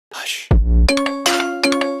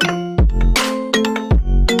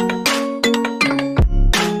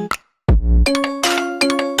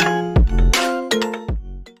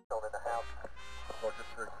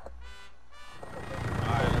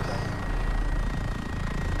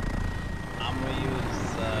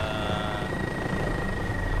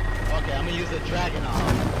gonna use the Juggernaut.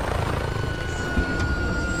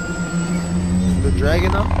 The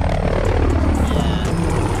Juggernaut? Yeah.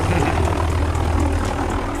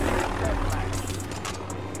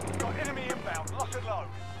 Got enemy inbound, lock and load.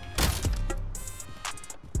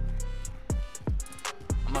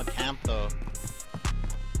 I'm gonna camp though.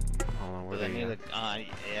 Hold on, where I they need at? yeah, I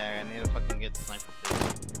need to fucking get the sniper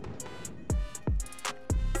please.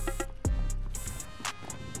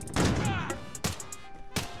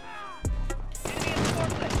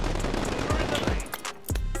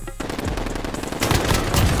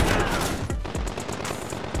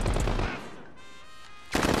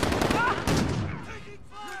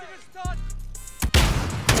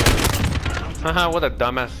 Haha, what a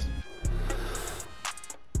dumbass.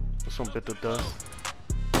 Some bit of dust.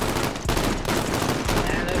 Man,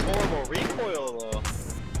 that's horrible recoil though.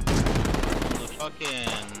 The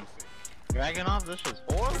fucking Juggernaut, this is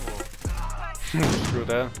horrible. Screw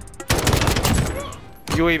that.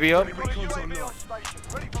 UAV up. UAV on station,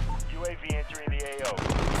 ready for UAV entering the AO.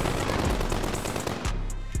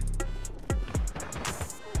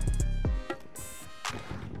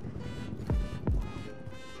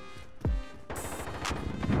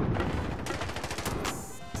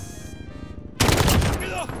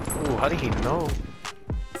 Ooh, how did he know?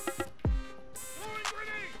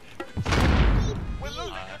 We're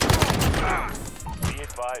losing Be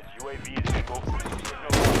advised, UAV is single.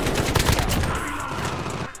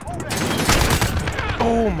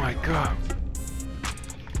 Oh my god.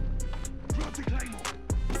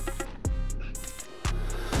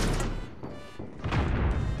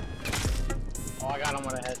 Oh, I got him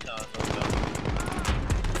with a headshot. Let's go.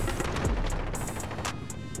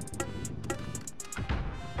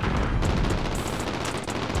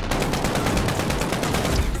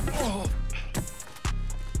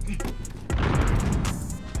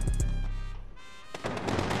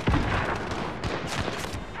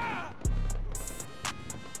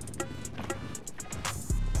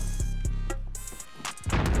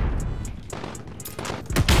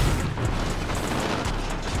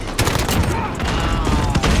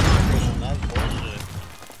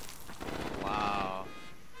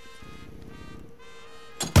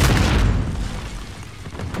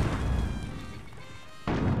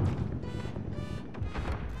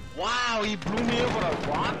 Wow, he blew me up with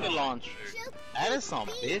a rocket launcher. That is some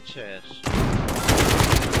bitch ass.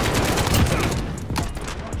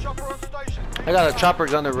 Chopper on station. I got a chopper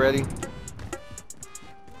gunner ready.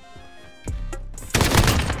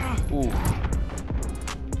 Ooh.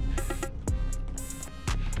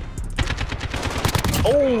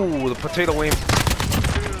 Oh, the potato aim.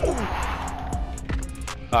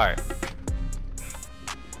 Alright.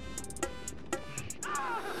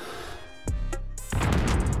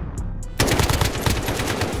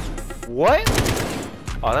 What?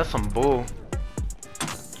 Oh, that's some bull.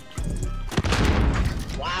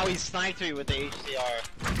 Wow, he sniped me with the HCR.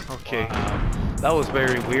 Okay. Wow. That was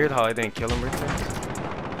very weird how I didn't kill him right there.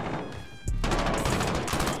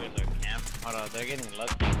 Hold on, they're getting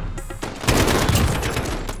lucky.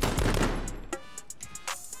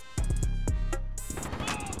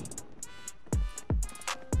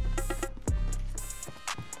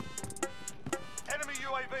 Enemy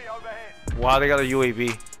UAV overhead. Wow, they got a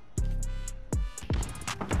UAV.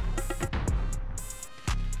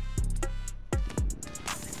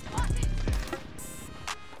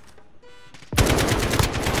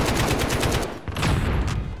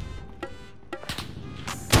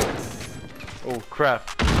 Oh crap.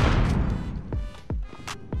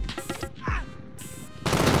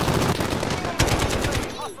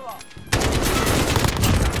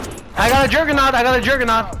 I got a Juggernaut, I got a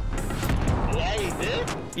Juggernaut. Yeah, you did?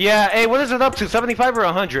 Yeah, hey, what is it up to? 75 or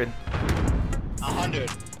 100? 100.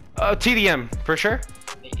 TDM, for sure?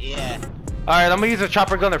 Yeah. Alright, I'm gonna use a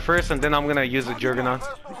chopper gunner first and then I'm gonna use a Juggernaut.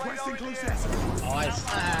 Oh, I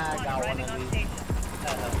got one of these.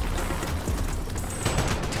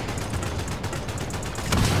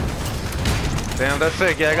 Damn, that's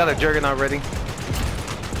sick. Yeah, I got a Juggernaut ready. They're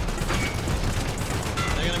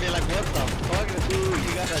gonna be like, what the fuck, dude?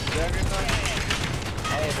 You got a Juggernaut?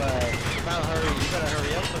 Hey, but you better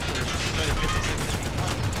hurry up with this.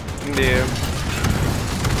 56. Yeah.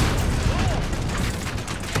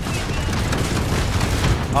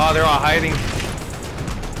 Oh, they're all hiding.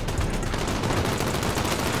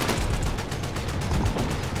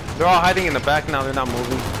 They're all hiding in the back now. They're not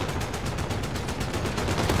moving.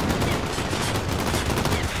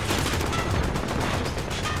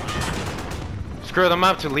 Screw them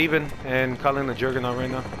up to leaving and calling the Juggernaut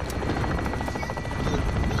right now.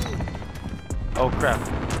 Oh crap.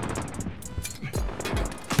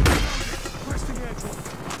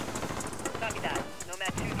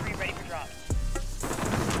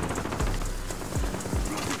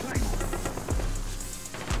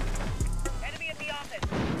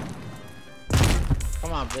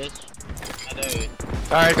 Come on, bitch. I dare you.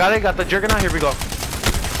 Alright, got it. Got the Juggernaut. Here we go.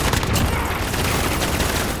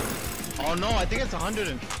 Oh no, I think it's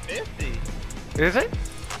 150. Is it?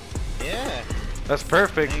 Yeah. That's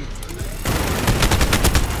perfect.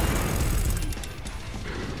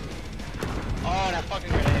 Oh, that fucking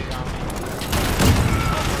grenade got me.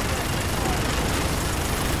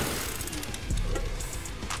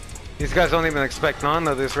 These guys don't even expect none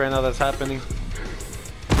of this right now that's happening.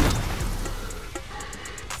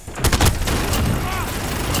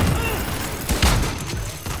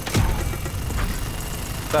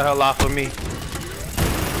 Get the hell off of me.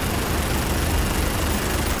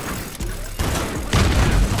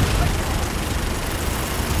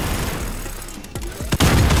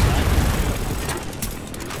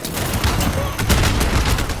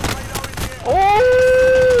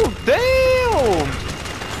 Oh, damn!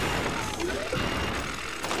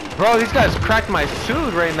 Bro, these guys cracked my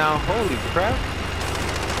suit right now. Holy crap.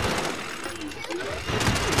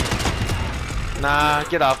 Nah,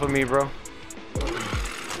 get off of me, bro.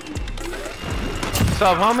 What's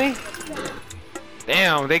up, homie?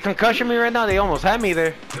 Damn, they concussion me right now. They almost had me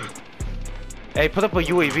there. Hey, put up a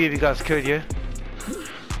UAV if you guys could, yeah?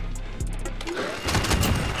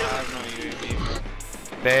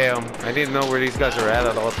 Damn, I didn't know where these guys are at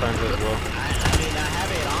all times as well. I mean, I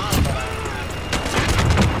have it on, but I don't have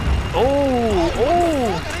it. Oh,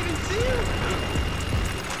 oh! I didn't even see it.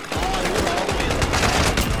 Oh, you were all the way in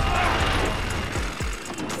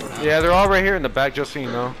the back. Yeah, they're all right here in the back, just so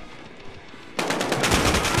you know.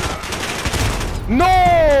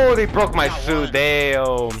 No! They broke my suit,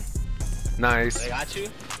 damn. Nice. They got you?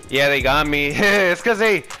 Yeah, they got me. It's because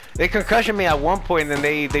they concussioned me at one point, and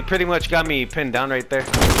they pretty much got me pinned down right there.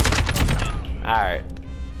 Alright.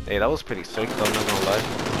 Hey, that was pretty sick though, I'm not gonna lie.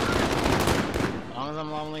 As long as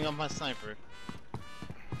I'm leveling up my sniper.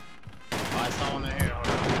 Oh, I saw one there.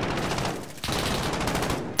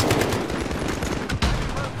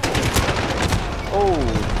 Oh!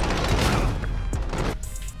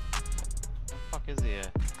 Where the fuck is he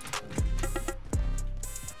at?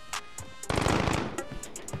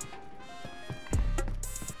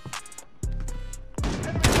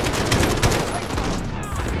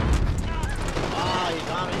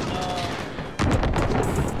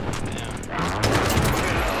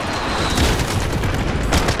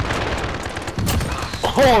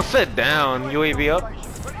 Oh, sit down. UAV up.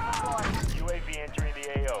 UAV entering the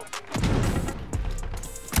AO.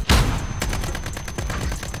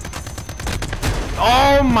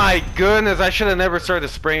 Oh my goodness, I should have never started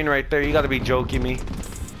spraying right there. You gotta be joking me.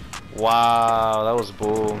 Wow, that was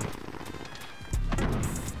bull.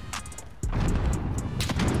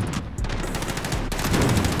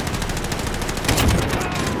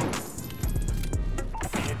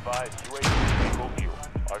 Be advised, UAV single fuel.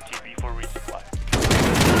 RTB for resupply.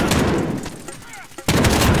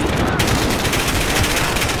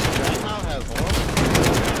 Juggernaut has horrible.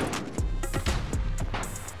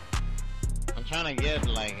 I'm trying to get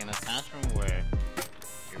like an attachment where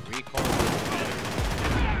your recoil is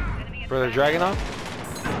better. For the Juggernaut?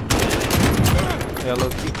 Yeah,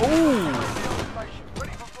 look. Ooh!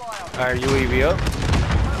 Alright, UAV up. I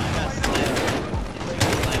got slammed.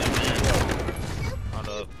 Hold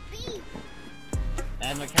up.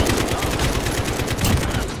 Add mechanic.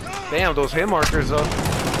 Damn, those hit markers though.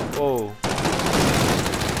 Whoa.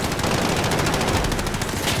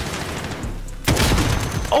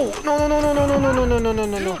 Oh, no, no, no, no, no, no, no, no, no, no,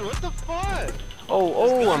 no, no. Dude, what the fuck? Oh,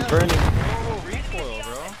 oh, I'm burning. Horrible recoil,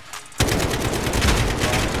 bro.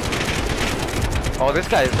 Oh, this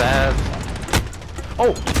guy's ass.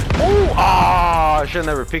 Oh, oh, ah! I should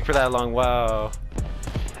never peeked for that long. Wow.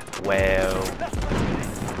 Well.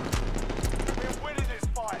 We're winning this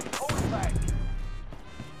fight. Hold it back.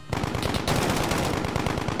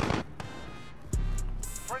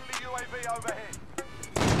 Friendly UAV overhead.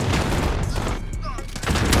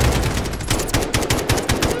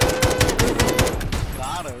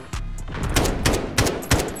 Got her.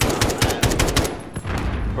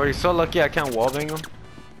 Bro, you're so lucky I can't wallbang him.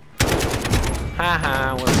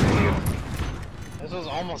 Haha, what's you? This was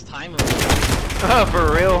almost timeless.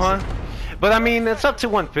 For real, huh? But I mean, it's up to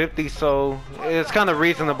 150, so it's kind of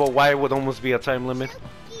reasonable why it would almost be a time limit.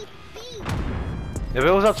 If it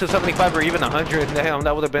was up to 75 or even 100, damn,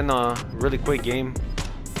 that would have been a really quick game.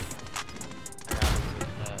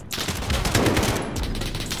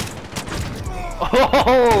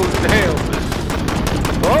 Oh, damn.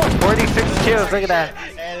 Oh, 46 kills, look at that.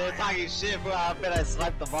 Hey, they're talking shit, bro. I bet I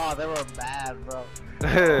swiped the ball. They were bad, bro. They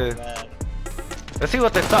were bad. Let's see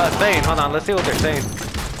what they're saying. Hold on, let's see what they're saying.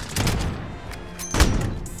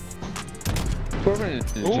 Corbin did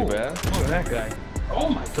too bad. Look at that guy. Oh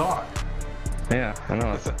my god. Yeah, I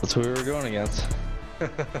know. That's who we were going against.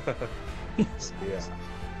 Yeah.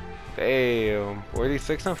 Damn,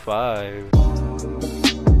 46 and 5.